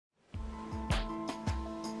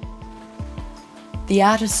The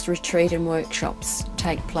artist retreat and workshops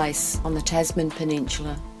take place on the Tasman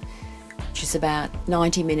Peninsula, which is about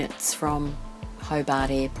 90 minutes from Hobart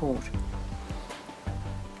Airport.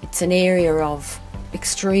 It's an area of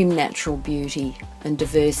extreme natural beauty and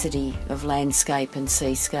diversity of landscape and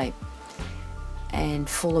seascape, and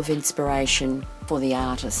full of inspiration for the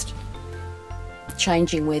artist.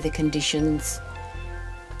 Changing weather conditions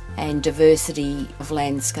and diversity of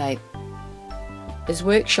landscape. As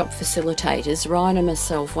workshop facilitators, Ryan and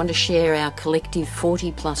myself want to share our collective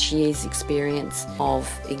 40 plus years experience of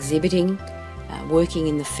exhibiting, working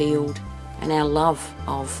in the field, and our love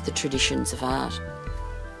of the traditions of art.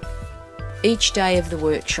 Each day of the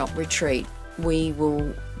workshop retreat, we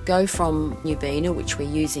will go from Nubina, which we're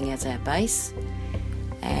using as our base,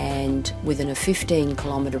 and within a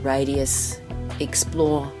 15-kilometre radius,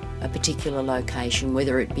 explore a particular location,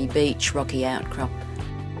 whether it be beach, rocky outcrop.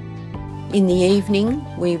 In the evening,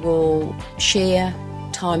 we will share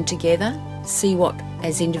time together, see what,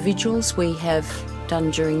 as individuals, we have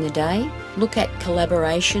done during the day, look at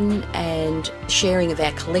collaboration and sharing of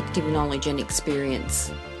our collective knowledge and experience.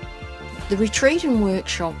 The retreat and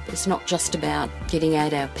workshop is not just about getting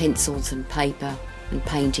out our pencils and paper and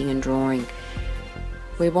painting and drawing.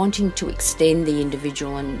 We're wanting to extend the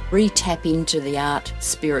individual and re-tap into the art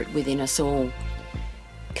spirit within us all.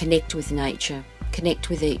 Connect with nature, connect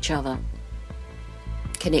with each other,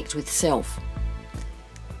 connect with self.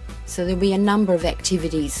 So there'll be a number of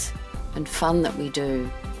activities and fun that we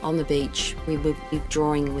do. On the beach, we will be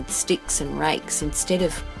drawing with sticks and rakes instead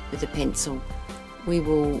of with a pencil. We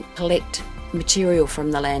will collect material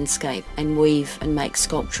from the landscape and weave and make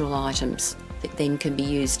sculptural items that then can be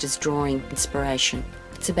used as drawing inspiration.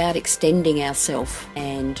 It's about extending ourself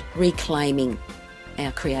and reclaiming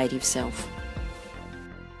our creative self.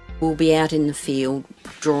 We'll be out in the field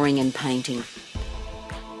drawing and painting.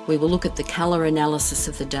 We will look at the colour analysis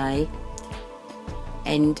of the day,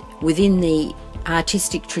 and within the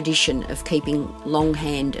artistic tradition of keeping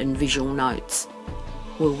longhand and visual notes,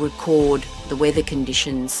 we'll record the weather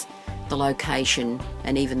conditions, the location,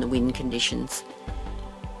 and even the wind conditions.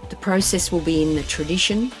 The process will be in the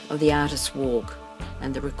tradition of the artist's walk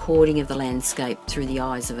and the recording of the landscape through the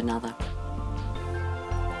eyes of another.